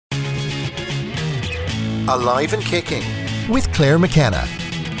Alive and Kicking with Claire McKenna.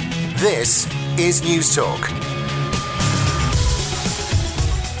 This is News Talk.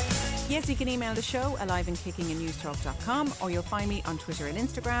 Yes, you can email the show aliveandkicking@newstalk.com, or you'll find me on Twitter and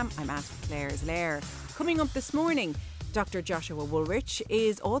Instagram. I'm at Claire's Lair. Coming up this morning, Dr. Joshua Woolrich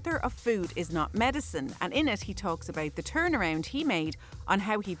is author of Food is Not Medicine, and in it he talks about the turnaround he made on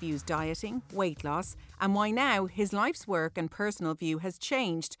how he views dieting, weight loss, and why now his life's work and personal view has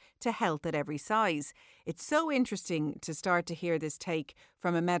changed to health at every size. It's so interesting to start to hear this take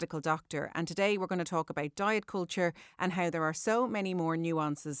from a medical doctor, and today we're going to talk about diet culture and how there are so many more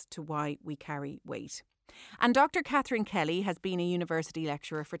nuances to why we carry weight. And Dr. Catherine Kelly has been a university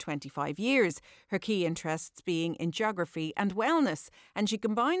lecturer for 25 years, her key interests being in geography and wellness, and she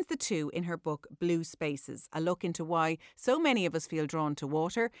combines the two in her book Blue Spaces, a look into why so many of us feel drawn to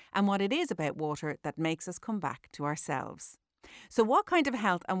water and what it is about water that makes us come back to ourselves. So what kind of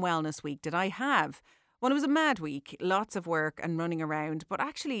health and wellness week did I have? Well, it was a mad week, lots of work and running around, but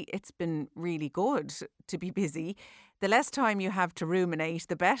actually it's been really good to be busy. The less time you have to ruminate,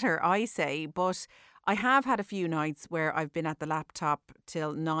 the better, I say, but I have had a few nights where I've been at the laptop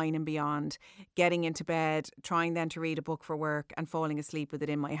till 9 and beyond, getting into bed, trying then to read a book for work and falling asleep with it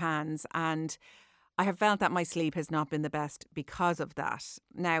in my hands. And I have felt that my sleep has not been the best because of that.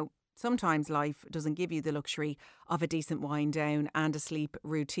 Now, sometimes life doesn't give you the luxury of a decent wind down and a sleep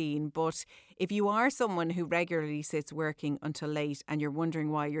routine. But if you are someone who regularly sits working until late and you're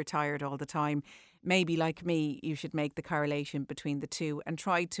wondering why you're tired all the time, maybe like me, you should make the correlation between the two and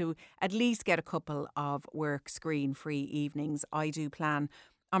try to at least get a couple of work screen-free evenings. I do plan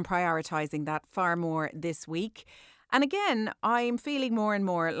on prioritising that far more this week. And again, I'm feeling more and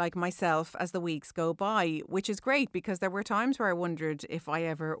more like myself as the weeks go by, which is great because there were times where I wondered if I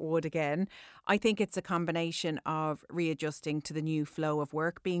ever would again. I think it's a combination of readjusting to the new flow of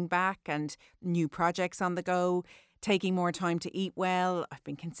work being back and new projects on the go, taking more time to eat well. I've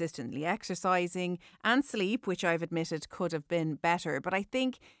been consistently exercising and sleep, which I've admitted could have been better. But I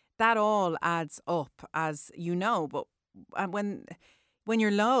think that all adds up, as you know. But when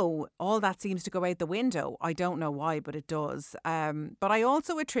you're low, all that seems to go out the window. I don't know why, but it does. But I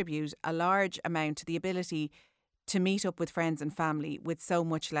also attribute a large amount to the ability to meet up with friends and family with so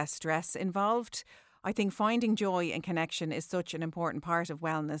much less stress involved. I think finding joy and connection is such an important part of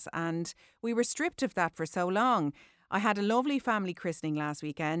wellness, and we were stripped of that for so long. I had a lovely family christening last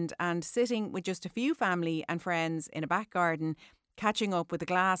weekend, and sitting with just a few family and friends in a back garden, catching up with a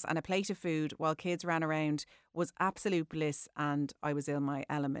glass and a plate of food while kids ran around was absolute bliss, and I was in my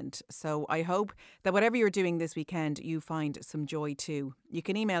element. So I hope that whatever you're doing this weekend, you find some joy too. You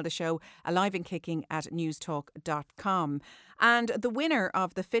can email the show aliveandkicking@newstalk.com. And the winner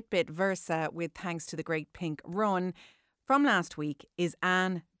of the Fitbit Versa with Thanks to the Great Pink Run from last week is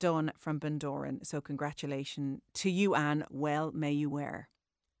Anne Dunn from Bundoran. So congratulations to you, Anne. Well may you wear.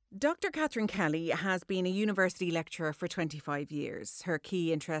 Dr. Catherine Kelly has been a university lecturer for 25 years. Her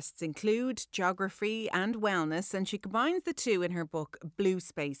key interests include geography and wellness, and she combines the two in her book Blue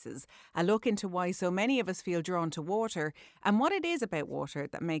Spaces, a look into why so many of us feel drawn to water and what it is about water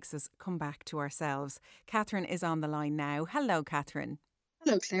that makes us come back to ourselves. Catherine is on the line now. Hello, Catherine.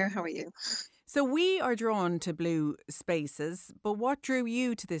 Hello, Claire. How are you? So we are drawn to blue spaces, but what drew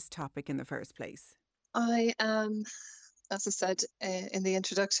you to this topic in the first place? I am, as I said in the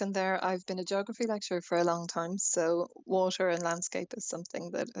introduction there, I've been a geography lecturer for a long time. So water and landscape is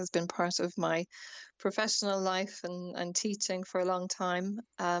something that has been part of my professional life and teaching for a long time.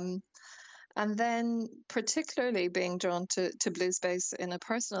 And then particularly being drawn to blue space in a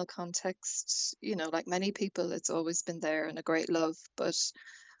personal context, you know, like many people, it's always been there and a great love. But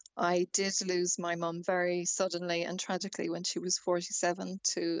I did lose my mum very suddenly and tragically when she was 47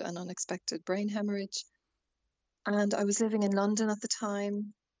 to an unexpected brain hemorrhage. And I was living in London at the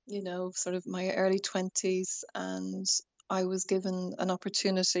time, you know, sort of my early 20s, and I was given an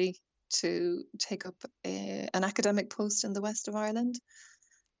opportunity to take up an academic post in the west of Ireland.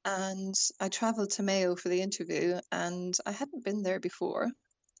 And I travelled to Mayo for the interview, and I hadn't been there before,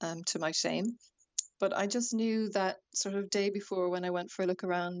 to my shame. But I just knew that sort of day before when I went for a look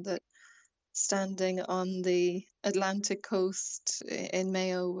around that standing on the Atlantic coast in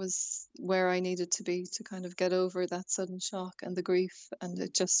Mayo was where I needed to be to kind of get over that sudden shock and the grief. And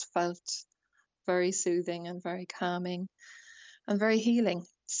it just felt very soothing and very calming and very healing.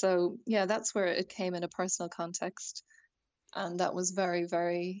 So, yeah, that's where it came in a personal context. And that was very,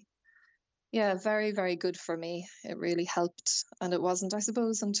 very very, very good for me. It really helped. And it wasn't, I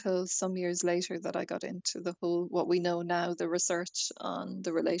suppose, until some years later that I got into the whole, what we know now, the research on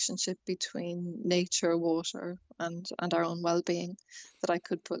the relationship between nature, water, and our own well-being, that I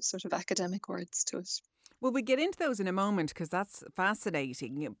could put sort of academic words to it. Well, we get into those in a moment because that's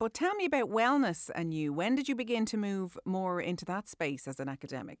fascinating. But tell me about wellness and you. When did you begin to move more into that space as an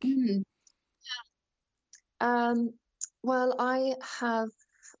academic? Mm. Um, well, I have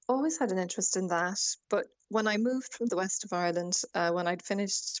always had an interest in that, but when I moved from the west of Ireland, when I'd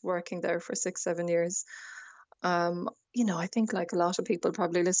finished working there for 6, 7 years, I think like a lot of people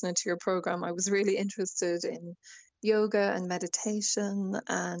probably listening to your program, I was really interested in yoga and meditation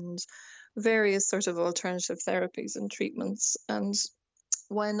and various sort of alternative therapies and treatments. And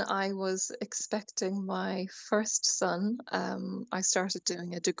when I was expecting my first son, I started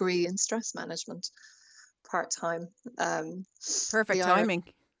doing a degree in stress management part time. Um, Perfect the Irish, timing.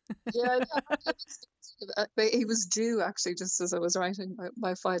 yeah, yeah. But he was due actually just as I was writing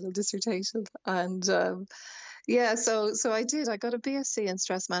my final dissertation, and yeah, so I did. I got a BSc in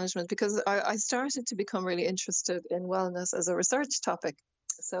stress management because I started to become really interested in wellness as a research topic.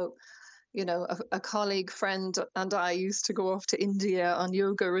 So a colleague, friend, and I used to go off to India on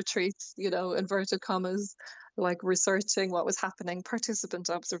yoga retreats, inverted commas, like researching what was happening, participant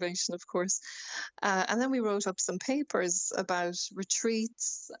observation, of course. And then we wrote up some papers about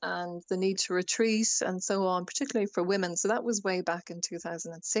retreats and the need to retreat and so on, particularly for women. So that was way back in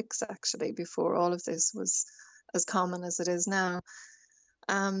 2006, actually, before all of this was as common as it is now.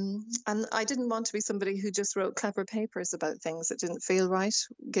 And I didn't want to be somebody who just wrote clever papers about things that didn't feel right,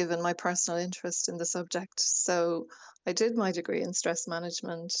 given my personal interest in the subject. So I did my degree in stress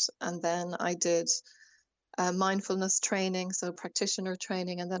management, and then I did mindfulness training, so practitioner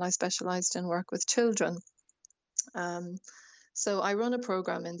training, and then I specialized in work with children. Um, so I run a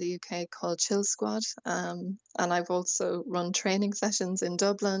program in the UK called Chill Squad, and I've also run training sessions in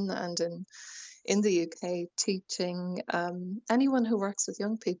Dublin and in the UK, teaching anyone who works with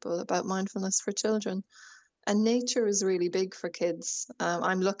young people about mindfulness for children. And nature is really big for kids.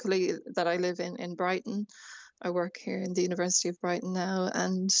 I'm luckily that I live in Brighton. I work here in the University of Brighton now,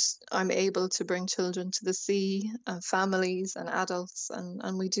 and I'm able to bring children to the sea, families and adults,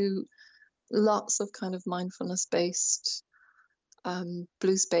 and we do lots of kind of mindfulness-based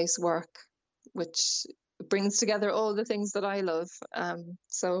blue space work, which brings together all the things that I love.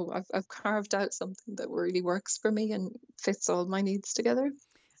 So I've carved out something that really works for me and fits all my needs together.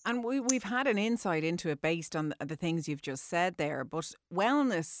 And we've had an insight into it based on the things you've just said there. But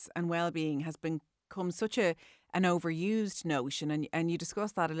wellness and well-being has become such an overused notion. And you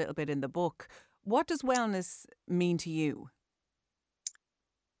discuss that a little bit in the book. What does wellness mean to you?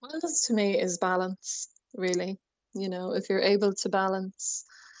 Wellness to me is balance, really. If you're able to balance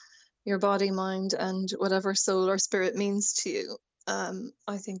your body, mind, and whatever soul or spirit means to you,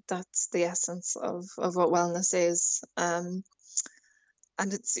 I think that's the essence of what wellness is. And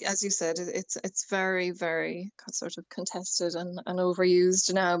it's, as you said, it's very, very sort of contested and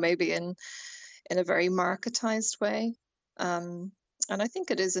overused now, maybe in a very marketized way. And I think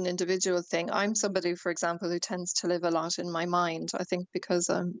it is an individual thing. I'm somebody, for example, who tends to live a lot in my mind. I think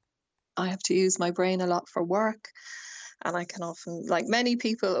because I have to use my brain a lot for work. And I can often, like many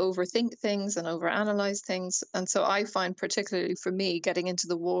people, overthink things and overanalyze things. And so I find, particularly for me, getting into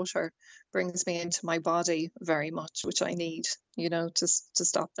the water brings me into my body very much, which I need, to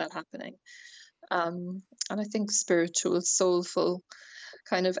stop that happening. And I think spiritual, soulful,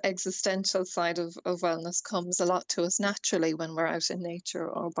 kind of existential side of wellness comes a lot to us naturally when we're out in nature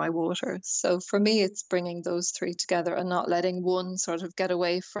or by water. So for me, it's bringing those three together and not letting one sort of get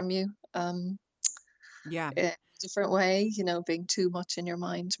away from you. Yeah. In a different way, being too much in your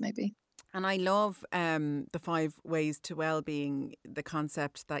mind, maybe. And I love the 5 ways to well-being, the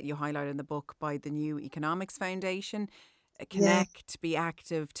concept that you highlight in the book by the New Economics Foundation. Connect, be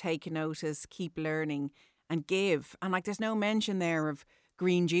active, take notice, keep learning and give. And like there's no mention there of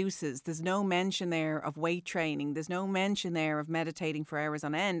green juices. There's no mention there of weight training. There's no mention there of meditating for hours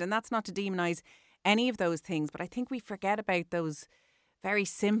on end. And that's not to demonise any of those things. But I think we forget about those very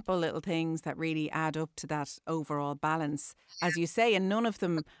simple little things that really add up to that overall balance, as you say, and none of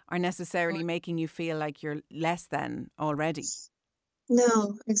them are necessarily making you feel like you're less than already.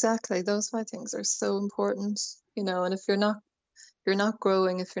 No, exactly. Those 5 things are so important, and if you're not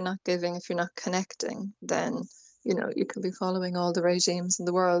growing, if you're not giving, if you're not connecting, then, you can be following all the regimes in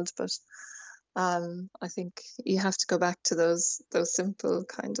the world. But I think you have to go back to those simple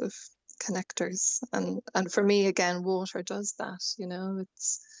kind of connectors, and for me, again, water does that.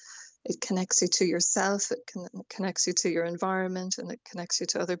 It connects you to yourself, it connects you to your environment, and it connects you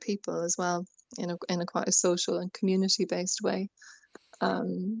to other people as well in a quite a social and community based way.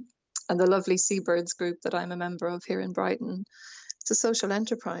 And the lovely Seabirds group that I'm a member of here in Brighton, it's a social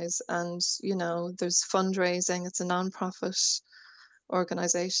enterprise, and there's fundraising. It's a non-profit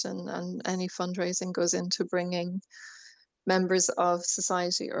organisation, and any fundraising goes into bringing members of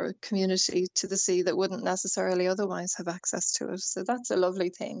society or community to the sea that wouldn't necessarily otherwise have access to it. So that's a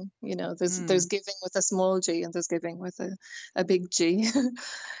lovely thing. There's giving with a small g, and there's giving with a big G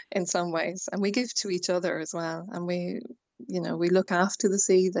in some ways. And we give to each other as well. And we look after the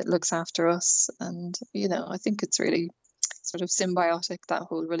sea that looks after us. And, I think it's really sort of symbiotic, that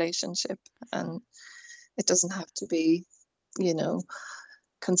whole relationship. And it doesn't have to be,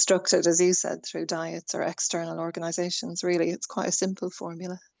 constructed, as you said, through diets or external organisations. Really, it's quite a simple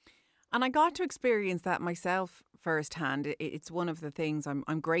formula. And I got to experience that myself firsthand. It's one of the things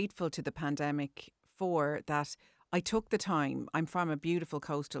I'm grateful to the pandemic for, that I took the time. I'm from a beautiful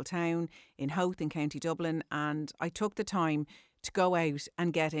coastal town in Howth in County Dublin, and I took the time to go out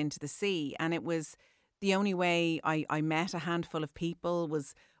and get into the sea. And it was the only way I met a handful of people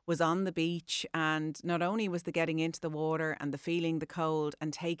was on the beach. And not only was the getting into the water and the feeling the cold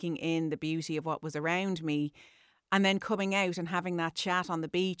and taking in the beauty of what was around me, and then coming out and having that chat on the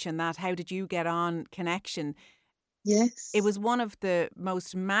beach and that how did you get on connection. Yes. It was one of the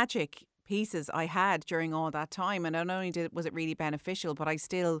most magic pieces I had during all that time. And not only was it really beneficial, but I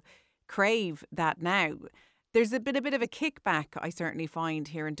still crave that now. There's a bit of a kickback, I certainly find,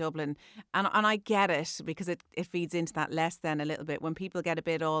 here in Dublin. And I get it, because it feeds into that less than a little bit. When people get a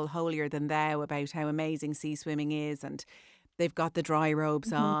bit all holier than thou about how amazing sea swimming is, and they've got the dry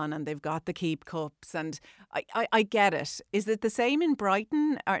robes on and they've got the keep cups, and I get it. Is it the same in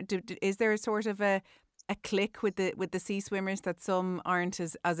Brighton? Or is there a sort of a click with the sea swimmers that some aren't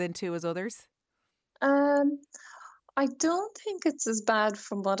as into as others? I don't think it's as bad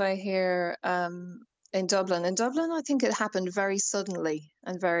from what I hear in Dublin. In Dublin, I think it happened very suddenly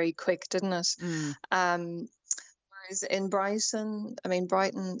and very quick, didn't it? Whereas in Brighton,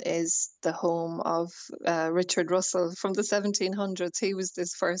 Brighton is the home of Richard Russell from the 1700s. He was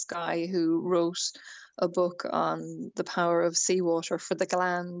this first guy who wrote a book on the power of seawater for the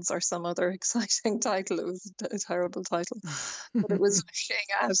glands, or some other exciting title. It was a terrible title, but it was looking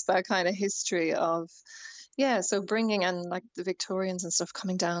at that kind of history of, so bringing in like the Victorians and stuff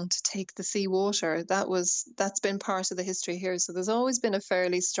coming down to take the seawater. That's been part of the history here. So there's always been a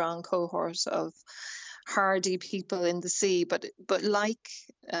fairly strong cohort of hardy people in the sea, but like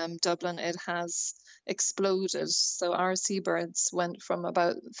Dublin, it has exploded. So our seabirds went from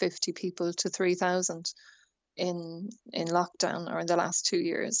about 50 people to 3,000 in lockdown, or in the last 2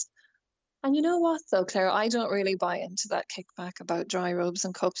 years. And you know what, though, Claire, I don't really buy into that kickback about dry robes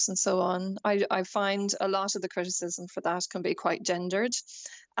and cups and so on. I find a lot of the criticism for that can be quite gendered.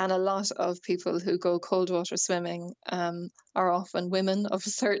 And a lot of people who go cold water swimming are often women of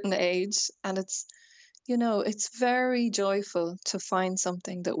a certain age. And it's very joyful to find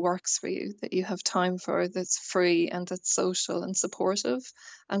something that works for you, that you have time for, that's free and that's social and supportive.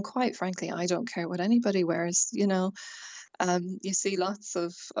 And quite frankly, I don't care what anybody wears, You see lots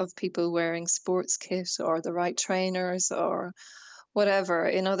of people wearing sports kit or the right trainers or whatever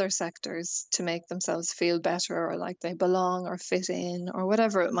in other sectors to make themselves feel better or like they belong or fit in or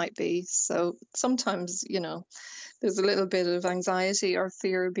whatever it might be. So sometimes, there's a little bit of anxiety or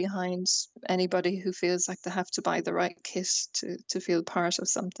fear behind anybody who feels like they have to buy the right kit to feel part of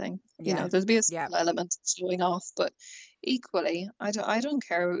something. There'll be a small element of showing off, but equally, I don't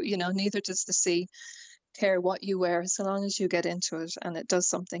care, neither does the sea care what you wear, so long as you get into it and it does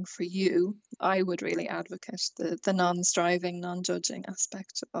something for you. I would really advocate the non-striving, non-judging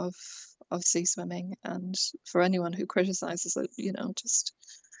aspect of sea swimming. And for anyone who criticizes it, just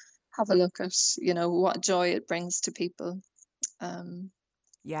have a look at what joy it brings to people. And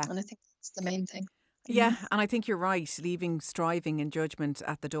I think that's the main thing. Yeah, and I think you're right. Leaving striving and judgment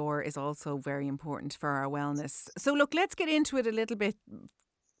at the door is also very important for our wellness. So look, let's get into it a little bit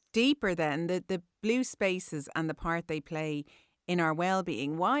deeper then, the blue spaces and the part they play in our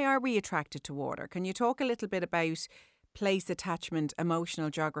well-being. Why are we attracted to water? Can you talk a little bit about place attachment, emotional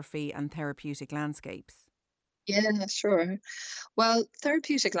geography and therapeutic landscapes? Yeah, sure. Well,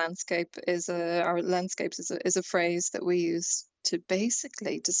 therapeutic landscape is a phrase that we use to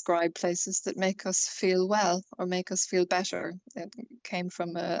basically describe places that make us feel well or make us feel better. It came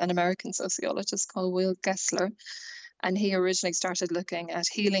from an American sociologist called Will Gessler. And he originally started looking at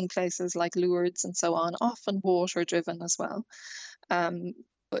healing places like Lourdes and so on, often water-driven as well.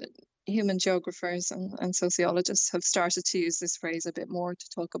 But human geographers and sociologists have started to use this phrase a bit more to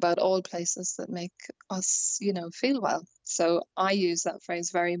talk about all places that make us, feel well. So I use that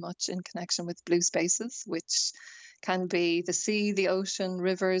phrase very much in connection with blue spaces, which can be the sea, the ocean,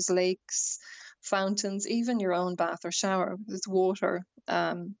 rivers, lakes, fountains, even your own bath or shower. It's water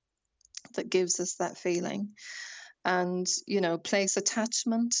that gives us that feeling. And, place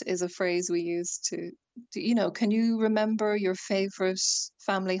attachment is a phrase we use to can you remember your favorite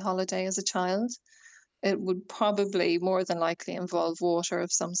family holiday as a child? It would probably more than likely involve water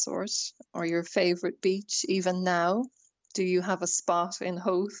of some sort, or your favorite beach. Even now, do you have a spot in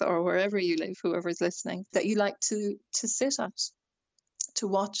Howth or wherever you live, whoever's listening, that you like to sit at, to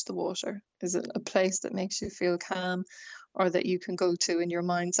watch the water? Is it a place that makes you feel calm, or that you can go to in your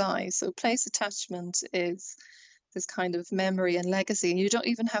mind's eye? So place attachment is this kind of memory and legacy, and you don't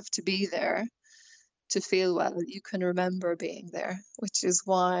even have to be there to feel well. You can remember being there, which is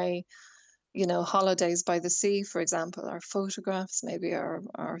why holidays by the sea, for example, our photographs, maybe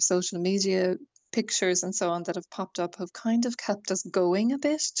our social media pictures and so on that have popped up have kind of kept us going a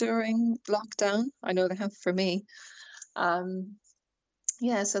bit during lockdown. I know they have for me.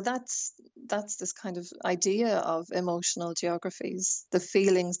 So that's this kind of idea of emotional geographies, the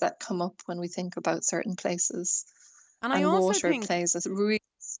feelings that come up when we think about certain places. And I also water think plays a really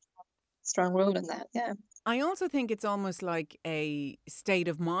strong role in that. Yeah. I also think it's almost like a state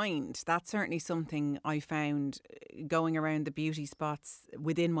of mind. That's certainly something I found going around the beauty spots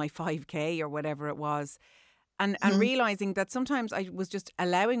within my 5K or whatever it was. And realising that sometimes I was just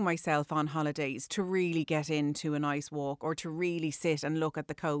allowing myself on holidays to really get into a nice walk, or to really sit and look at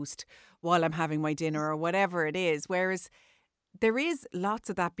the coast while I'm having my dinner or whatever it is. Whereas there is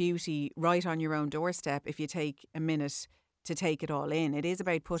lots of that beauty right on your own doorstep if you take a minute to take it all in. It is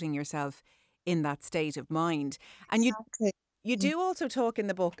about putting yourself in that state of mind. And you do also talk in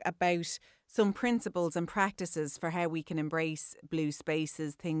the book about some principles and practices for how we can embrace blue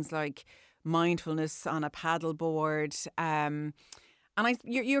spaces, things like mindfulness on a paddleboard. And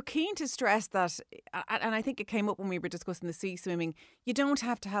you're keen to stress that, and I think it came up when we were discussing the sea swimming, you don't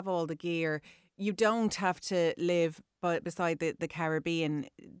have to have all the gear. You don't have to live beside the Caribbean.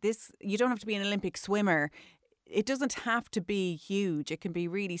 You don't have to be an Olympic swimmer. It doesn't have to be huge. It can be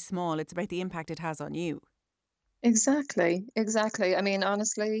really small. It's about the impact it has on you. Exactly. I mean,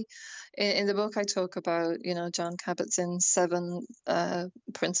 honestly, in the book I talk about, Jon Kabat-Zinn's 7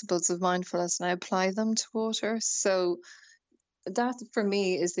 principles of mindfulness, and I apply them to water. So that for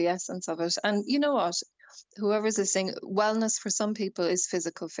me is the essence of it. And you know what? Whoever's listening, wellness for some people is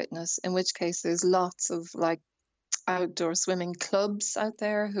physical fitness, in which case there's lots of outdoor swimming clubs out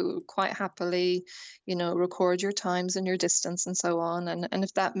there who quite happily, record your times and your distance and so on. And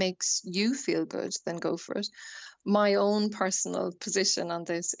if that makes you feel good, then go for it. My own personal position on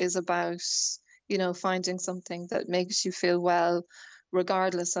this is about, finding something that makes you feel well,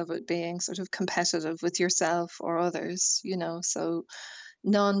 regardless of it being sort of competitive with yourself or others, so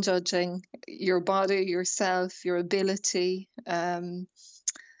non-judging your body, yourself, your ability,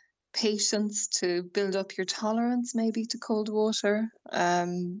 patience to build up your tolerance maybe to cold water,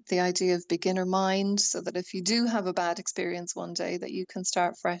 the idea of beginner mind, so that if you do have a bad experience one day, that you can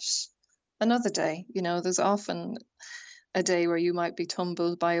start fresh another day. There's often a day where you might be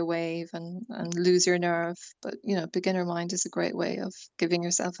tumbled by a wave and lose your nerve, but beginner mind is a great way of giving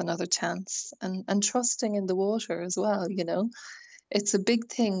yourself another chance, and trusting in the water as well. It's a big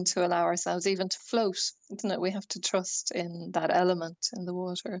thing to allow ourselves even to float, isn't it? We have to trust in that element in the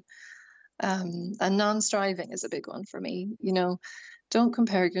water. And non-striving is a big one for me. Don't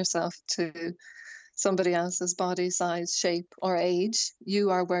compare yourself to somebody else's body size, shape, or age. You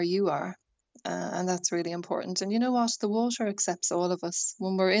are where you are. And that's really important. And you know what? The water accepts all of us.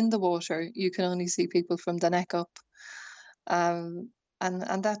 When we're in the water, you can only see people from the neck up. And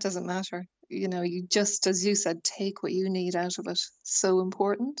that doesn't matter. You just, as you said, take what you need out of it. So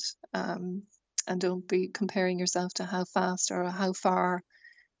important. And don't be comparing yourself to how fast or how far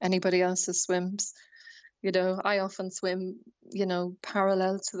anybody else's swims. I often swim,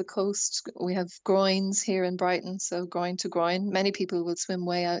 parallel to the coast. We have groins here in Brighton, so groin to groin. Many people will swim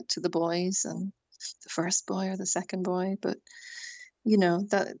way out to the buoys and the first buoy or the second buoy, but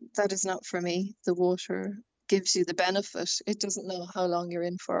that is not for me. The water gives you the benefit. It doesn't know how long you're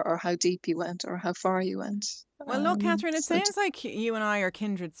in for, or how deep you went, or how far you went. Well, look, Catherine, it sounds like you and I are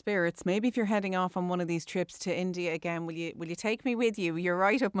kindred spirits. Maybe if you're heading off on one of these trips to India again, will you take me with you? You're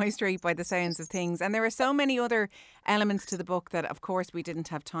right up my street by the sounds of things. And there are so many other elements to the book that, of course, we didn't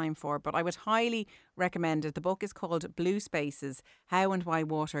have time for. But I would highly recommend it. The book is called Blue Spaces, How and Why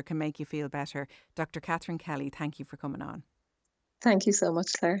Water Can Make You Feel Better. Dr. Catherine Kelly, thank you for coming on. Thank you so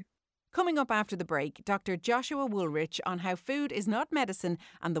much, Claire. Coming up after the break, Dr. Joshua Woolrich on how food is not medicine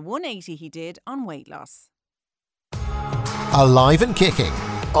and the 180 he did on weight loss. Alive and Kicking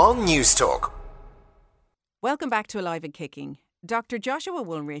on News Talk. Welcome back to Alive and Kicking. Dr. Joshua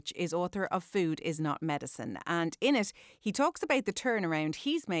Woolrich is author of Food is Not Medicine, and in it, he talks about the turnaround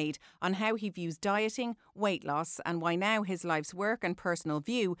he's made on how he views dieting, weight loss, and why now his life's work and personal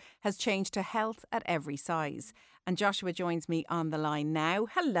view has changed to health at every size. And Joshua joins me on the line now.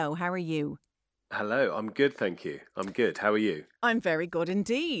 Hello, how are you? Hello, I'm good, thank you. I'm good. How are you? I'm very good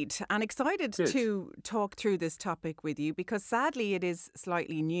indeed, and excited Good. to talk through this topic with you because sadly it is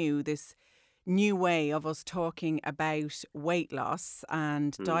slightly new, this new way of us talking about weight loss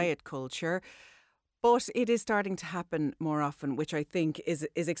and diet culture. But it is starting to happen more often, which I think is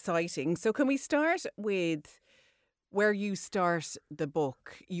exciting. So can we start with where you start the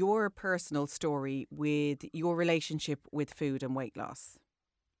book, your personal story with your relationship with food and weight loss?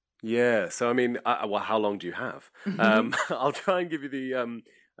 Yeah, so I mean, well, how long do you have? I'll try and give you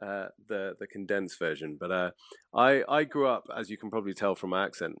the condensed version. But I grew up, as you can probably tell from my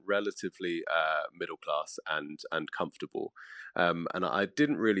accent, relatively middle class and comfortable, and I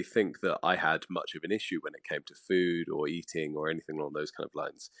didn't really think that I had much of an issue when it came to food or eating or anything along those kind of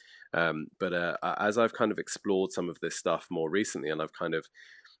lines. But as I've kind of explored some of this stuff more recently, and I've kind of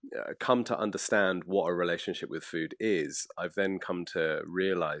come to understand what a relationship with food is, I've then come to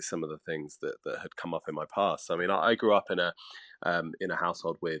realize some of the things that had come up in my past. So, I mean, I grew up in a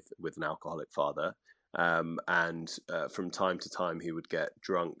household with an alcoholic father. And from time to time, he would get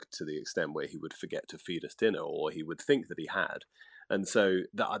drunk to the extent where he would forget to feed us dinner, or he would think that he had. And so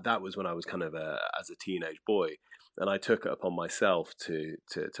that was when I was kind of as a teenage boy, and I took it upon myself to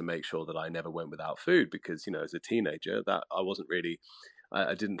make sure that I never went without food, because as a teenager, that I wasn't really.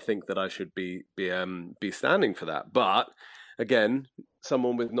 I didn't think that I should be standing for that. But again,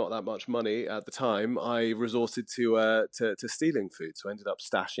 someone with not that much money at the time, I resorted to stealing food. So I ended up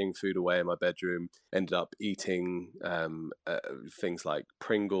stashing food away in my bedroom. Ended up eating things like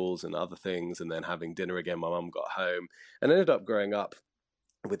Pringles and other things, and then having dinner again. My mum got home, and ended up growing up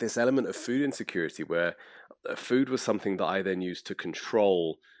with this element of food insecurity, where food was something that I then used to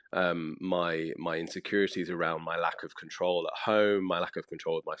control my insecurities around my lack of control at home, my lack of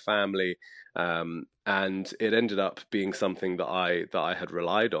control with my family, and it ended up being something that I had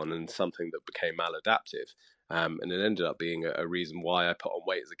relied on, and something that became maladaptive. And it ended up being a reason why I put on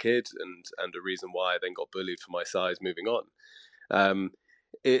weight as a kid, and a reason why I then got bullied for my size moving on.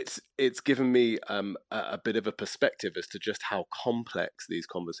 It's given me a bit of a perspective as to just how complex these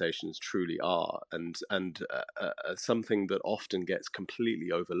conversations truly are, and something that often gets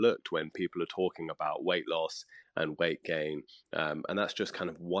completely overlooked when people are talking about weight loss and weight gain, and that's just kind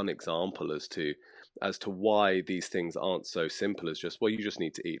of one example as to why these things aren't so simple as just, well, you just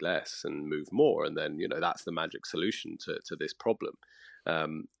need to eat less and move more, and then that's the magic solution to this problem.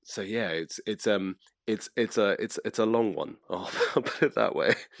 So yeah, it's a long one. I'll put it that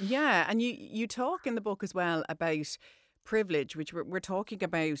way. Yeah, and you talk in the book as well about privilege, which we're talking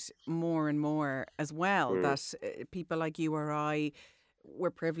about more and more as well, that people like you or I,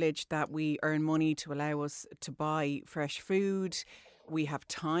 we're privileged that we earn money to allow us to buy fresh food. We have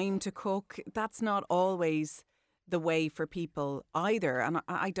time to cook. That's not always the way for people either. And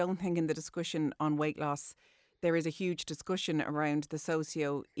I don't think in the discussion on weight loss, there is a huge discussion around the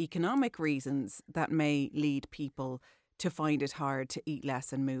socio-economic reasons that may lead people to find it hard to eat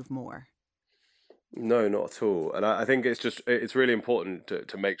less and move more. No, not at all. And I think it's really important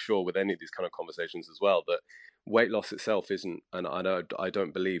to make sure with any of these kind of conversations as well, that weight loss itself isn't, and I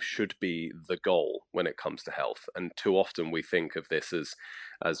don't believe should be, the goal when it comes to health. And too often we think of this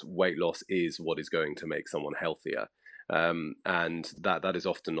as weight loss is what is going to make someone healthier. And that is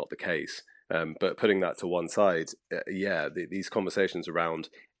often not the case. But putting that to one side, these conversations around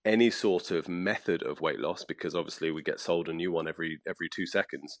any sort of method of weight loss, because obviously we get sold a new one every 2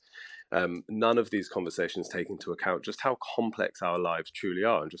 seconds. None of these conversations take into account just how complex our lives truly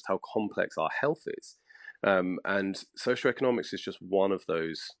are, and just how complex our health is. And socioeconomics is just one of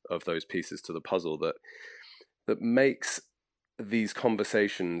those pieces to the puzzle that makes these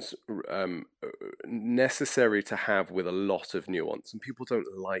conversations necessary to have with a lot of nuance. And people don't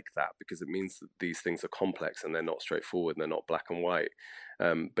like that, because it means that these things are complex and they're not straightforward and they're not black and white.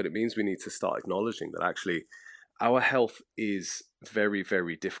 But it means we need to start acknowledging that actually our health is very,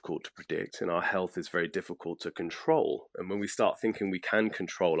 very difficult to predict, and our health is very difficult to control. And when we start thinking we can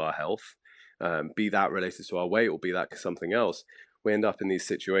control our health, be that related to our weight or be that something else, we end up in these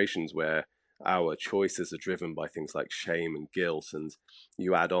situations where our choices are driven by things like shame and guilt, and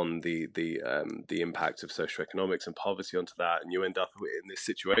you add on the impact of socioeconomics and poverty onto that, and you end up in this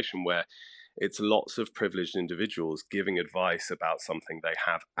situation where it's lots of privileged individuals giving advice about something they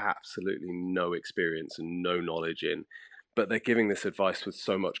have absolutely no experience and no knowledge in, but they're giving this advice with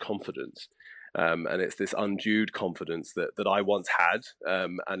so much confidence. And it's this undue confidence that I once had,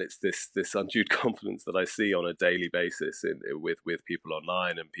 and it's this undue confidence that I see on a daily basis with people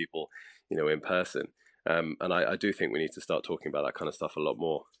online and people, in person. And I do think we need to start talking about that kind of stuff a lot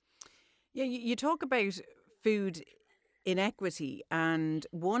more. Yeah, you talk about food inequity, and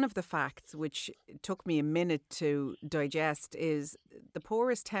one of the facts which took me a minute to digest is the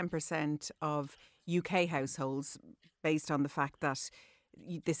poorest 10% of UK households, based on the fact that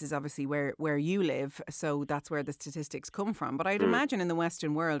this is obviously where you live, so that's where the statistics come from. But I'd imagine in the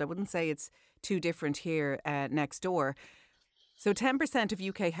Western world, I wouldn't say it's too different here next door. So 10% of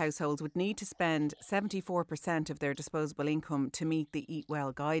UK households would need to spend 74% of their disposable income to meet the Eat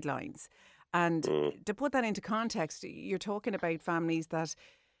Well guidelines. And to put that into context, you're talking about families that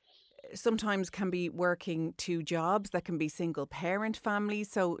sometimes can be working two jobs, that can be single parent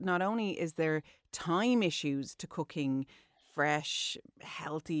families. So not only is there time issues to cooking fresh,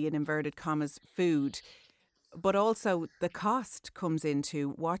 healthy, in inverted commas, food, but also the cost comes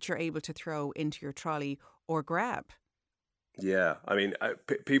into what you're able to throw into your trolley or grab. Yeah, I mean,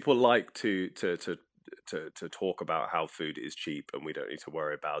 people like to talk about how food is cheap and we don't need to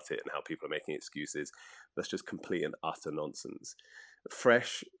worry about it and how people are making excuses. That's just complete and utter nonsense.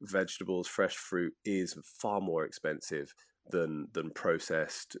 Fresh vegetables, fresh fruit is far more expensive than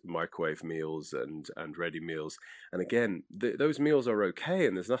processed microwave meals and ready meals. And again, those meals are okay,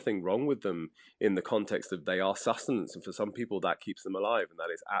 and there's nothing wrong with them in the context of they are sustenance, and for some people that keeps them alive, and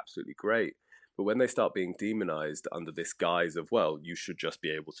that is absolutely great. But when they start being demonized under this guise of, well, you should just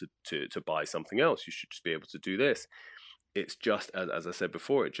be able to buy something else, you should just be able to do this, it's just, as I said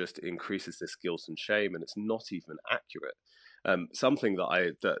before, it just increases this guilt and shame, and it's not even accurate. Something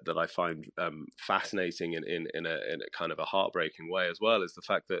that I find fascinating in a kind of a heartbreaking way as well is the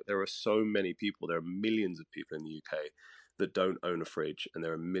fact that there are so many people, there are millions of people in the UK that don't own a fridge, and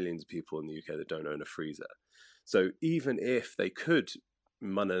there are millions of people in the UK that don't own a freezer. So even if they could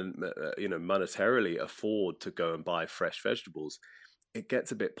monetarily afford to go and buy fresh vegetables, it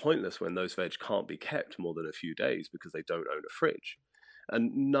gets a bit pointless when those veg can't be kept more than a few days because they don't own a fridge.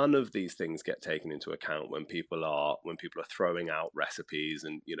 And none of these things get taken into account when people are throwing out recipes.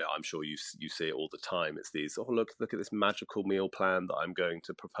 And I'm sure you see it all the time. It's these, oh, look at this magical meal plan that I'm going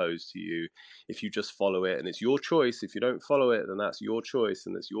to propose to you. If you just follow it, and it's your choice. If you don't follow it, then that's your choice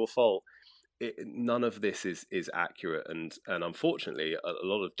and it's your fault. None of this is accurate, and unfortunately, a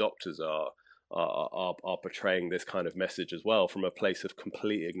lot of doctors are portraying this kind of message as well from a place of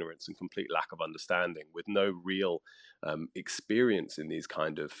complete ignorance and complete lack of understanding, with no real experience in these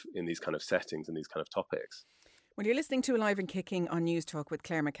kind of settings and these kind of topics. Well, you're listening to Alive and Kicking on News Talk with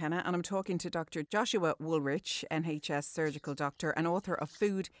Claire McKenna, and I'm talking to Dr. Joshua Woolrich, NHS surgical doctor and author of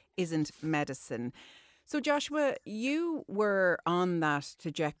Food Isn't Medicine. So, Joshua, you were on that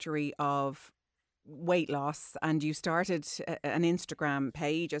trajectory of weight loss, and you started an Instagram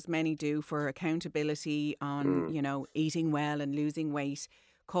page, as many do, for accountability on, eating well and losing weight,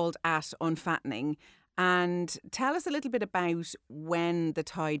 called @unfattening. And tell us a little bit about when the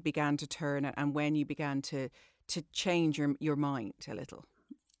tide began to turn and when you began to change your mind a little.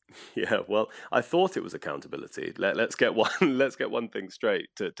 Yeah, well, I thought it was accountability. Let's get one thing straight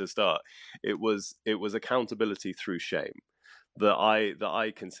to start. It was accountability through shame that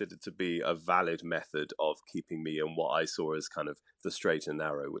I considered to be a valid method of keeping me in what I saw as kind of the straight and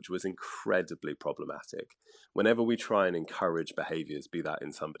narrow, which was incredibly problematic. Whenever we try and encourage behaviors, be that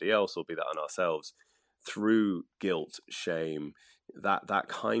in somebody else or be that in ourselves, through guilt, shame, that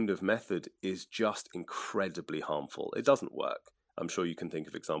kind of method is just incredibly harmful. It doesn't work. I'm sure you can think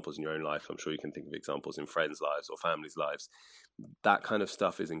of examples in your own life. I'm sure you can think of examples in friends' lives or families' lives. That kind of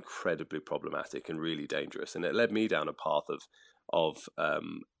stuff is incredibly problematic and really dangerous. And it led me down a path of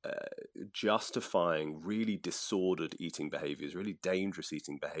justifying really disordered eating behaviors, really dangerous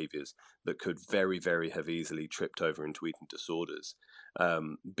eating behaviors that could very, very have easily tripped over into eating disorders,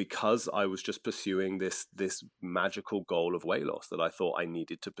 because I was just pursuing this magical goal of weight loss that I thought I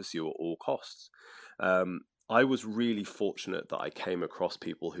needed to pursue at all costs. I was really fortunate that I came across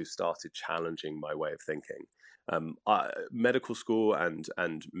people who started challenging my way of thinking. Medical school and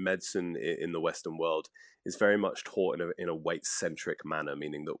medicine in the Western world is very much taught in a weight-centric manner,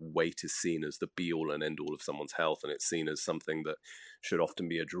 meaning that weight is seen as the be-all and end-all of someone's health, and it's seen as something that should often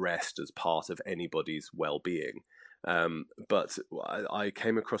be addressed as part of anybody's well-being. But I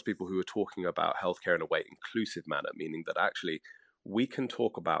came across people who were talking about healthcare in a weight-inclusive manner, meaning that actually we can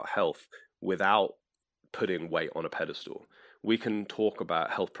talk about health without putting weight on a pedestal. We can talk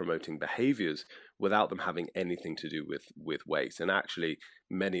about health promoting behaviors without them having anything to do with weight. And actually,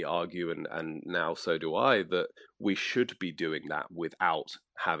 many argue, and now so do I, that we should be doing that without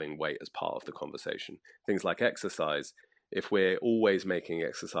having weight as part of the conversation. Things like exercise. If we're always making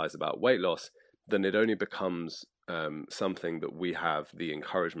exercise about weight loss, then it only becomes something that we have the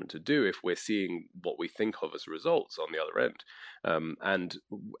encouragement to do if we're seeing what we think of as results on the other end. And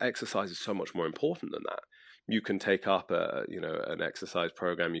exercise is so much more important than that. You can take up an exercise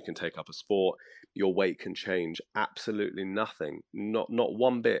program, you can take up a sport, your weight can change absolutely nothing, not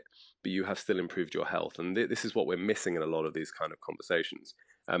one bit, but you have still improved your health. And this is what we're missing in a lot of these kind of conversations.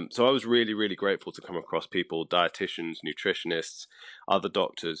 So I was really, really grateful to come across people, dietitians, nutritionists, other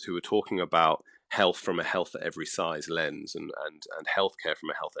doctors who were talking about health from a health at every size lens and healthcare from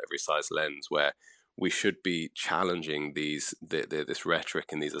a health at every size lens, where we should be challenging this rhetoric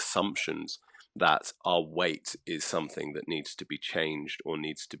and these assumptions that our weight is something that needs to be changed or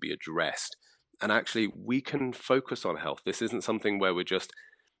needs to be addressed. And actually, we can focus on health. This isn't something where we're just,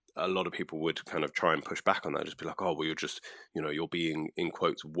 a lot of people would kind of try and push back on that, just be like, oh, well, you're just, you're being, in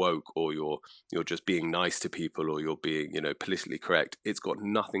quotes, woke, or you're just being nice to people, or you're being, politically correct. It's got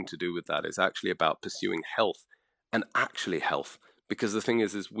nothing to do with that. It's actually about pursuing health and actually health. Because the thing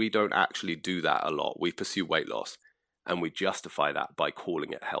is we don't actually do that a lot. We pursue weight loss and we justify that by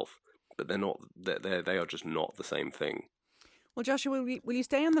calling it health. But they're not. They are just not the same thing. Well, Joshua, will you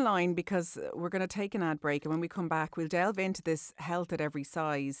stay on the line, because we're going to take an ad break, and when we come back, we'll delve into this health at every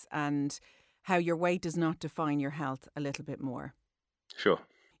size and how your weight does not define your health a little bit more. Sure.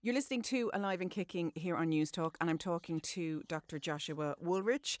 You're listening to Alive and Kicking here on News Talk, and I'm talking to Dr. Joshua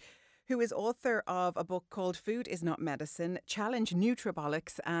Woolrich, who is author of a book called Food is Not Medicine, Challenge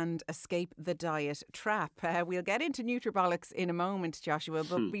Nutribolics and Escape the Diet Trap. We'll get into Nutribolics in a moment, Joshua,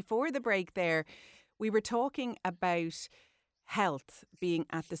 but before the break there, we were talking about health being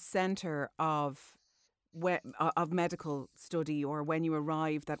at the centre of medical study, or when you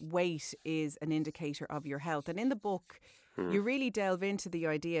arrive, that weight is an indicator of your health. And in the book, you really delve into the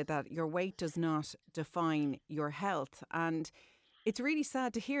idea that your weight does not define your health. And it's really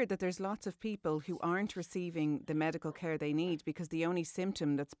sad to hear that there's lots of people who aren't receiving the medical care they need because the only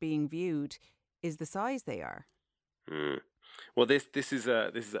symptom that's being viewed is the size they are. Well, this is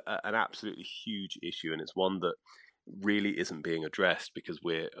an absolutely huge issue, and it's one that really isn't being addressed because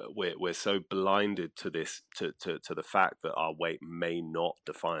we're so blinded to this to the fact that our weight may not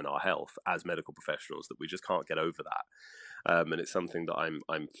define our health as medical professionals that we just can't get over that. And it's something that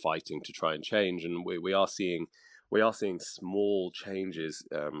I'm fighting to try and change, and we are seeing small changes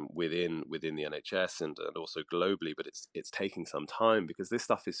within the NHS and also globally, but it's taking some time because this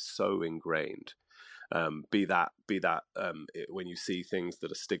stuff is so ingrained. Be that when you see things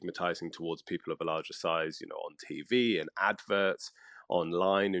that are stigmatizing towards people of a larger size, on TV and adverts,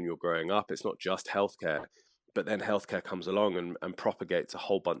 online, and you're growing up, it's not just healthcare, but then healthcare comes along and propagates a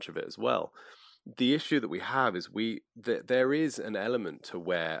whole bunch of it as well. The issue that we have is there is an element to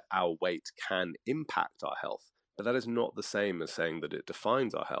where our weight can impact our health, but that is not the same as saying that it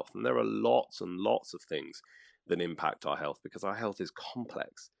defines our health. And there are lots and lots of things that impact our health because our health is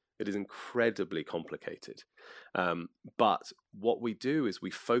complex. It is incredibly complicated. But what we do is we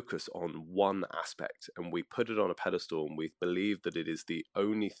focus on one aspect and we put it on a pedestal, and we believe that it is the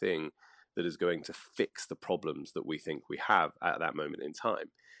only thing that is going to fix the problems that we think we have at that moment in time.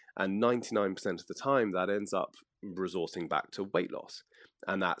 And 99% of the time, that ends up resorting back to weight loss.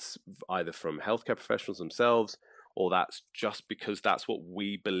 And that's either from healthcare professionals themselves, or that's just because that's what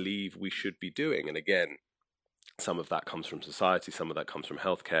we believe we should be doing. And again, some of that comes from society, some of that comes from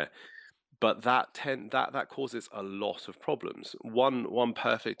healthcare. But that causes a lot of problems. One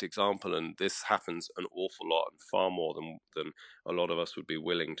perfect example, and this happens an awful lot, and far more than a lot of us would be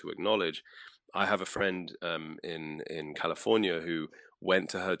willing to acknowledge. I have a friend in California who went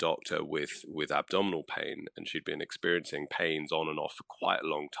to her doctor with abdominal pain, and she'd been experiencing pains on and off for quite a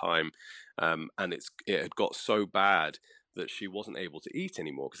long time, and it had got so bad that she wasn't able to eat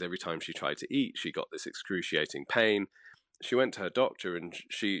anymore because every time she tried to eat, she got this excruciating pain. She went to her doctor, and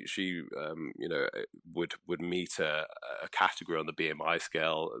she would meet a category on the BMI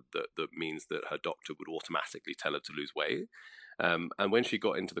scale that means that her doctor would automatically tell her to lose weight. And when she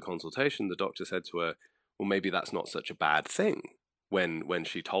got into the consultation, the doctor said to her, well, maybe that's not such a bad thing, when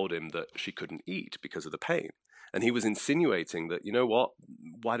she told him that she couldn't eat because of the pain. And he was insinuating that, you know what,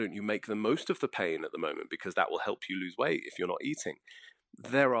 why don't you make the most of the pain at the moment, because that will help you lose weight if you're not eating.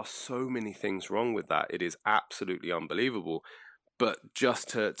 There are so many things wrong with that. It is absolutely unbelievable. But just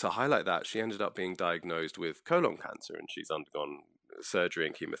to highlight that, she ended up being diagnosed with colon cancer, and she's undergone surgery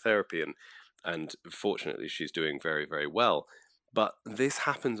and chemotherapy, and fortunately she's doing very, very well. But this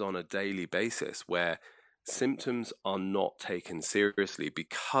happens on a daily basis where symptoms are not taken seriously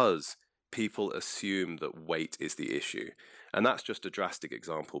because people assume that weight is the issue. And that's just a drastic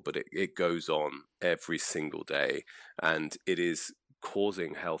example, but it goes on every single day. And it is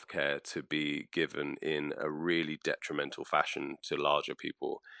causing healthcare to be given in a really detrimental fashion to larger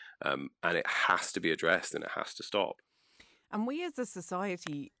people. And it has to be addressed and it has to stop. And we as a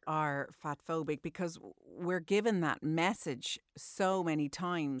society are fat phobic because we're given that message so many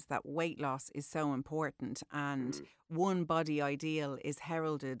times that weight loss is so important, and one body ideal is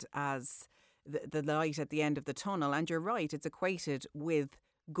heralded as the light at the end of the tunnel. And you're right, it's equated with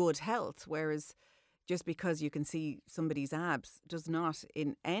good health, whereas just because you can see somebody's abs does not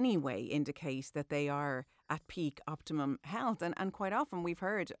in any way indicate that they are at peak optimum health. And quite often we've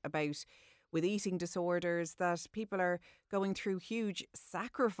heard about with eating disorders that people are going through huge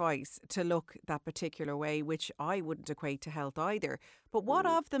sacrifice to look that particular way, which I wouldn't equate to health either. But what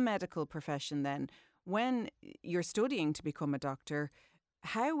of the medical profession then? When you're studying to become a doctor,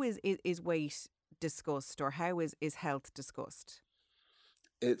 how is weight discussed, or how is health discussed?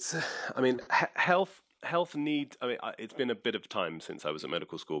 It's, I mean, health need. I mean, it's been a bit of time since I was at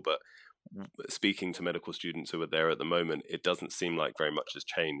medical school, but speaking to medical students who are there at the moment, it doesn't seem like very much has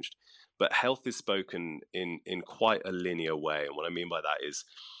changed. But health is spoken in quite a linear way, and what I mean by that is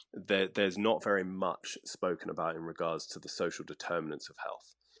there's not very much spoken about in regards to the social determinants of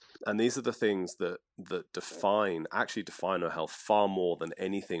health. And these are the things that define our health far more than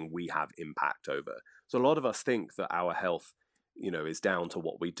anything we have impact over. So a lot of us think that our health, is down to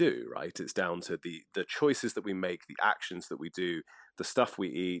what we do, right? It's down to the choices that we make, the actions that we do, the stuff we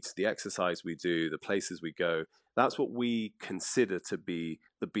eat, the exercise we do, the places we go. That's what we consider to be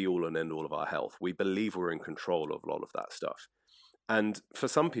the be-all and end-all of our health. We believe we're in control of a lot of that stuff. And for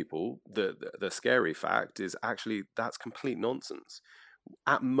some people, the scary fact is actually that's complete nonsense.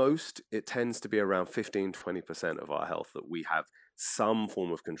 At most, it tends to be around 15-20% of our health that we have some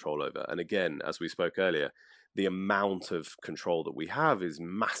form of control over. And again, as we spoke earlier, the amount of control that we have is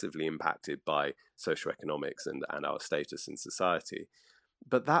massively impacted by socioeconomics and our status in society.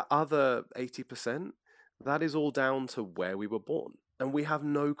 But that other 80%, that is all down to where we were born. And we have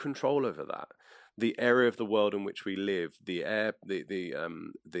no control over that. The area of the world in which we live, the air, the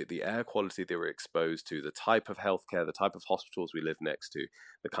air quality that we're exposed to, the type of healthcare, the type of hospitals we live next to,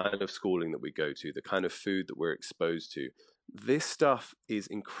 the kind of schooling that we go to, the kind of food that we're exposed to. This stuff is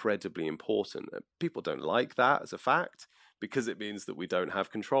incredibly important. People don't like that as a fact because it means that we don't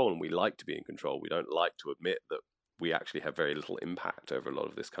have control, and we like to be in control. We don't like to admit that we actually have very little impact over a lot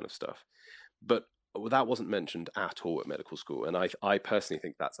of this kind of stuff. But that wasn't mentioned at all at medical school, and I personally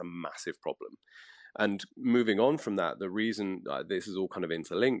think that's a massive problem. And moving on from that, the reason this is all kind of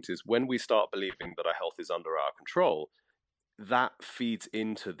interlinked is when we start believing that our health is under our control, that feeds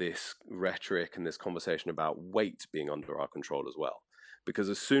into this rhetoric and this conversation about weight being under our control as well. Because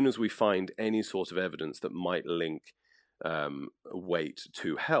as soon as we find any sort of evidence that might link weight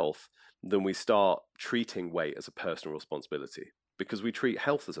to health, then we start treating weight as a personal responsibility. Because we treat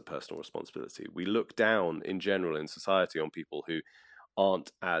health as a personal responsibility. We look down in general in society on people who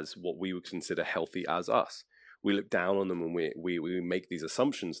aren't as what we would consider healthy as us. We look down on them, and we make these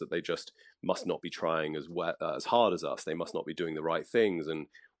assumptions that they just must not be trying as hard as us. They must not be doing the right things, and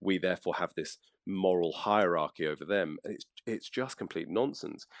we therefore have this moral hierarchy over them. It's just complete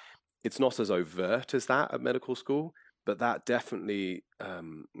nonsense. It's not as overt as that at medical school, but that definitely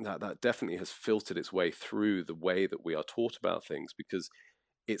that definitely has filtered its way through the way that we are taught about things, because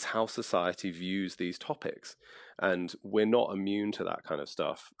it's how society views these topics. And we're not immune to that kind of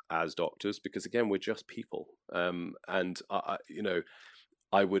stuff as doctors, because again, we're just people.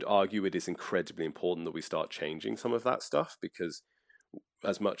 I would argue it is incredibly important that we start changing some of that stuff, because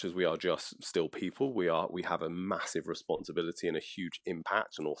as much as we are just still people, we have a massive responsibility and a huge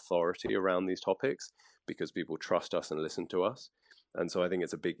impact and authority around these topics, because people trust us and listen to us. And so I think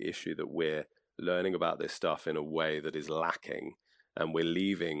it's a big issue that we're learning about this stuff in a way that is lacking, and we're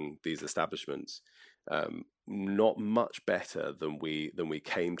leaving these establishments not much better than we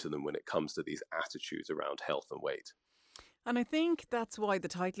came to them when it comes to these attitudes around health and weight. And I think that's why the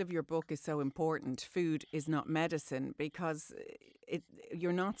title of your book is so important. Food is not medicine, because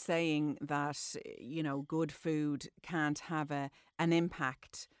you're not saying that, good food can't have an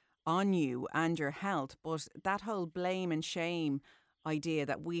impact on you and your health, but that whole blame and shame idea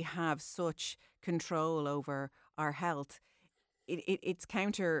that we have such control over our health, it's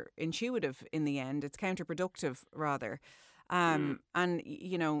counterintuitive in the end. It's counterproductive, rather. And,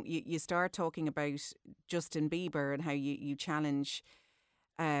 you start talking about Justin Bieber and how you challenge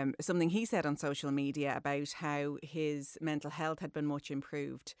something he said on social media about how his mental health had been much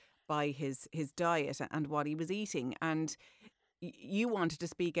improved by his diet and what he was eating. And you wanted to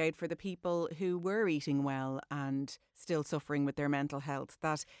speak out for the people who were eating well and still suffering with their mental health,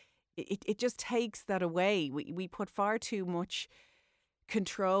 that it just takes that away. We put far too much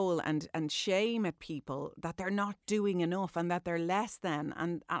control and shame at people that they're not doing enough and that they're less than.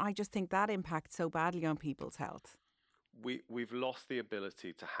 And I just think that impacts so badly on people's health. We've lost the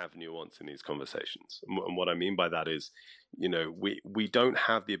ability to have nuance in these conversations. And what I mean by that is, we don't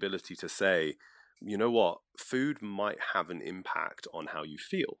have the ability to say, you know what, food might have an impact on how you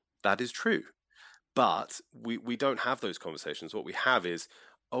feel. That is true. But we don't have those conversations. What we have is,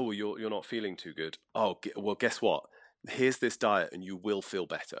 oh, you're not feeling too good. Oh, well, guess what? Here's this diet and you will feel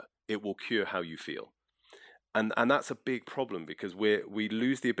better. It will cure how you feel. And that's a big problem, because we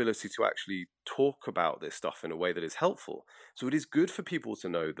lose the ability to actually talk about this stuff in a way that is helpful. So it is good for people to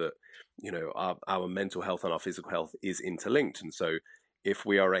know that, our mental health and our physical health is interlinked. And so if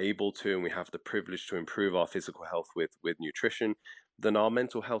we are able to, and we have the privilege to improve our physical health with nutrition, then our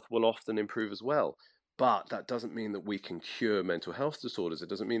mental health will often improve as well. But that doesn't mean that we can cure mental health disorders. It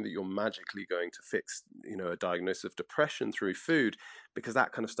doesn't mean that you're magically going to fix, a diagnosis of depression through food, because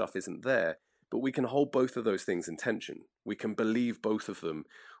that kind of stuff isn't there. But we can hold both of those things in tension. We can believe both of them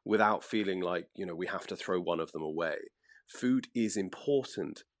without feeling like, we have to throw one of them away. Food is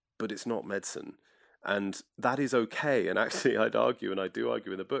important, but it's not medicine. And that is okay. And actually, I'd argue, and I do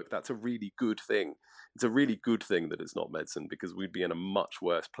argue in the book, that's a really good thing. It's a really good thing that it's not medicine, because we'd be in a much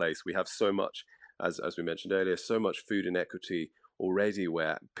worse place. We have so much, as we mentioned earlier, so much food inequity already,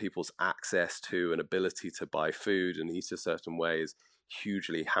 where people's access to and ability to buy food and eat a certain way is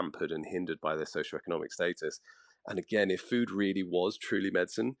hugely hampered and hindered by their socioeconomic status. And again, if food really was truly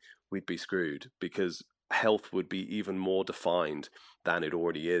medicine, we'd be screwed, because health would be even more defined than it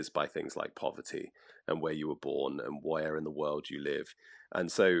already is by things like poverty and where you were born and where in the world you live. And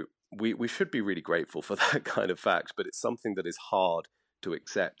so we should be really grateful for that kind of fact, but it's something that is hard to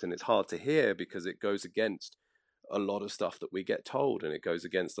accept, and it's hard to hear, because it goes against a lot of stuff that we get told, and it goes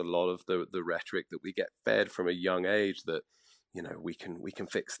against a lot of the rhetoric that we get fed from a young age, that we can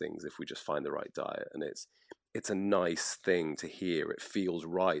fix things if we just find the right diet. And it's a nice thing to hear. It feels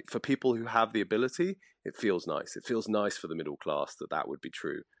right for people who have the ability. It feels nice. It feels nice for the middle class that would be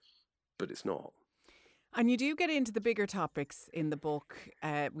true, but it's not. And you do get into the bigger topics in the book.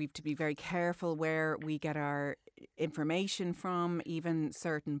 We have to be very careful where we get our information from, even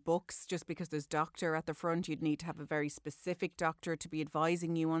certain books. Just because there's doctor at the front, you'd need to have a very specific doctor to be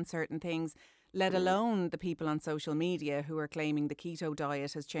advising you on certain things, let alone the people on social media who are claiming the keto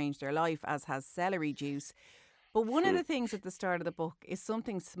diet has changed their life, as has celery juice. But one of the things at the start of the book is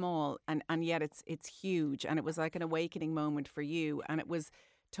something small, and yet it's huge. And it was like an awakening moment for you. And it was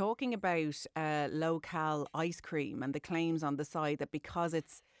talking about low-cal ice cream and the claims on the side that because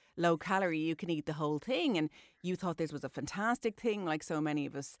it's low-calorie, you can eat the whole thing. And you thought this was a fantastic thing, like so many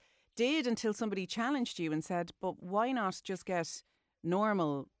of us did, until somebody challenged you and said, but why not just get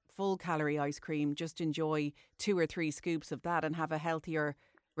normal full-calorie ice cream, just enjoy 2 or 3 scoops of that and have a healthier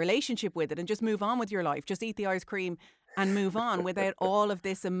relationship with it and just move on with your life. Just eat the ice cream and move on without all of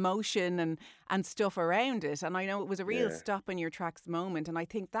this emotion and stuff around it. And I know it was a real stop in your tracks moment. And I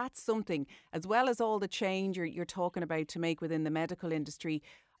think that's something, as well as all the change you're talking about to make within the medical industry,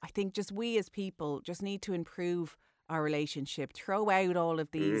 I think just we as people just need to improve our relationship, throw out all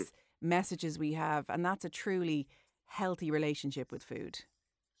of these messages we have. And that's a truly healthy relationship with food.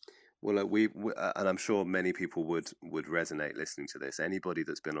 Well, we and I'm sure many people would resonate listening to this. Anybody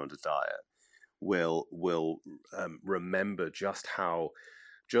that's been on a diet will remember just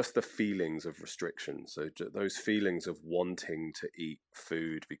the feelings of restriction. So those feelings of wanting to eat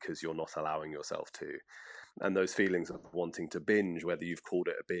food because you're not allowing yourself to, and those feelings of wanting to binge, whether you've called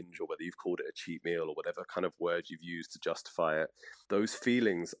it a binge or whether you've called it a cheat meal or whatever kind of word you've used to justify it. Those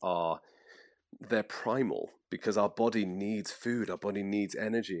feelings they're primal, because our body needs food, our body needs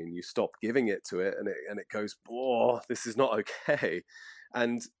energy, and you stop giving it to it and it goes, oh, this is not okay.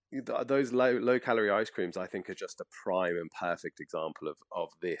 And those low calorie ice creams, I think, are just a prime and perfect example of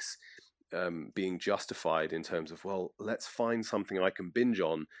this being justified in terms of, well, let's find something I can binge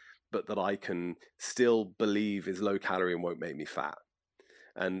on, but that I can still believe is low calorie and won't make me fat.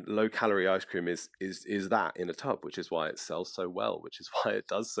 And low calorie ice cream is that in a tub, which is why it sells so well, which is why it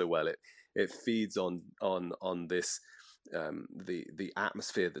does so well. It feeds on this the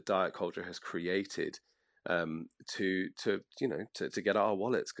atmosphere that diet culture has created to get our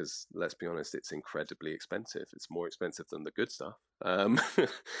wallets, because let's be honest, it's incredibly expensive. It's more expensive than the good stuff.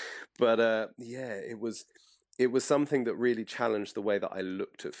 But it it was something that really challenged the way that I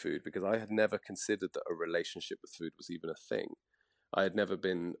looked at food, because I had never considered that a relationship with food was even a thing. I'd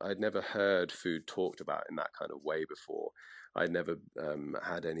never heard food talked about in that kind of way before. I'd never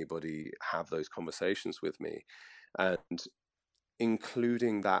had anybody have those conversations with me. And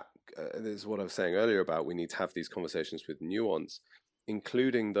including that, this is what I was saying earlier about we need to have these conversations with nuance,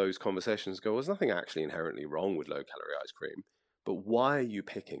 including those conversations go, there's nothing actually inherently wrong with low-calorie ice cream, but why are you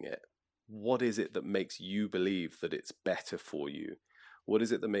picking it? What is it that makes you believe that it's better for you? What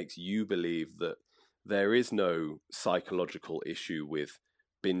is it that makes you believe that there is no psychological issue with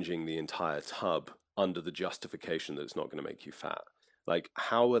binging the entire tub under the justification that it's not going to make you fat? Like,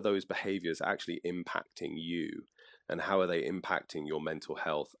 how are those behaviors actually impacting you? And how are they impacting your mental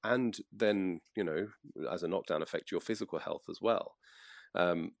health? And then, as a knockdown effect, your physical health as well.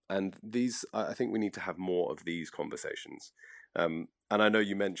 And these, I think we need to have more of these conversations. And I know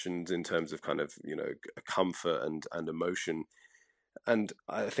you mentioned in terms of kind of, comfort and emotion. And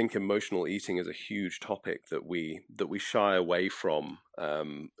I think emotional eating is a huge topic that we shy away from.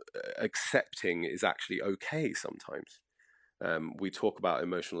 Accepting is actually okay sometimes. We talk about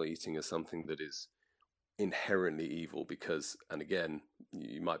emotional eating as something that is inherently evil because, and again,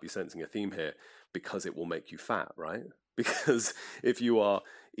 you might be sensing a theme here, because it will make you fat, right? Because if you are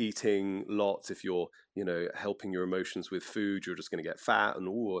eating lots, if you're, helping your emotions with food, you're just going to get fat. And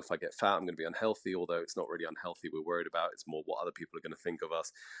if I get fat, I'm going to be unhealthy. Although it's not really unhealthy we're worried about. It's more what other people are going to think of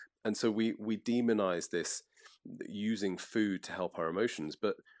us. And so we demonize this using food to help our emotions.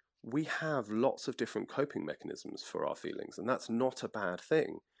 But we have lots of different coping mechanisms for our feelings. And that's not a bad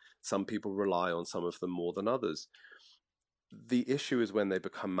thing. Some people rely on some of them more than others. The issue is when they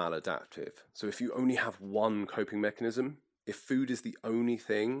become maladaptive. So if you only have one coping mechanism, if food is the only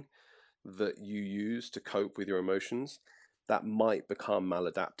thing that you use to cope with your emotions, that might become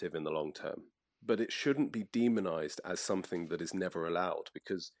maladaptive in the long term. But it shouldn't be demonized as something that is never allowed,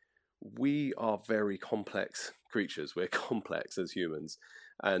 because we are very complex creatures. We're complex as humans.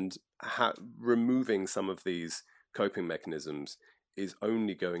 And removing some of these coping mechanisms is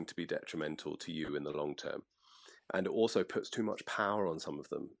only going to be detrimental to you in the long term. And it also puts too much power on some of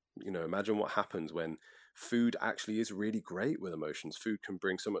them. Imagine what happens when food actually is really great with emotions. Food can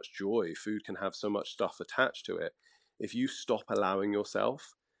bring so much joy. Food can have so much stuff attached to it. If you stop allowing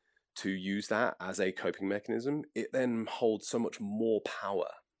yourself to use that as a coping mechanism, it then holds so much more power.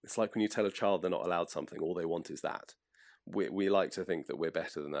 It's like when you tell a child they're not allowed something, all they want is that. We like to think that we're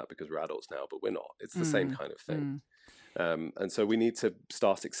better than that because we're adults now, but we're not. It's the same kind of thing. And so we need to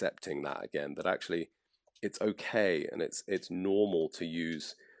start accepting that again, that actually it's okay and it's normal to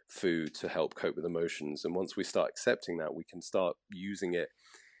use food to help cope with emotions. And once we start accepting that, we can start using it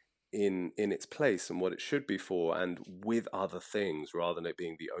in its place and what it should be for, and with other things, rather than it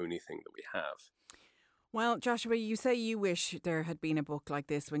being the only thing that we have. Well, Joshua, you say you wish there had been a book like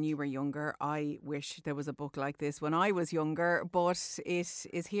this when you were younger. I wish there was a book like this when I was younger, but it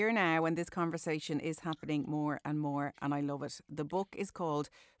is here now and this conversation is happening more and more, and I love it. The book is called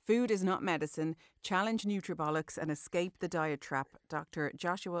Food is Not Medicine, Challenge Nutribolics and Escape the Diet Trap. Dr.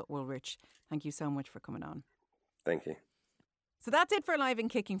 Joshua Woolrich, thank you so much for coming on. Thank you. So that's it for Alive and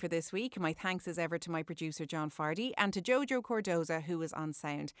Kicking for this week. My thanks as ever to my producer John Fardy and to Jojo Cordoza, who was on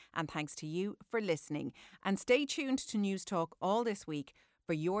sound. And thanks to you for listening. And stay tuned to News Talk all this week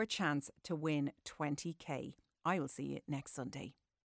for your chance to win 20k. I will see you next Sunday.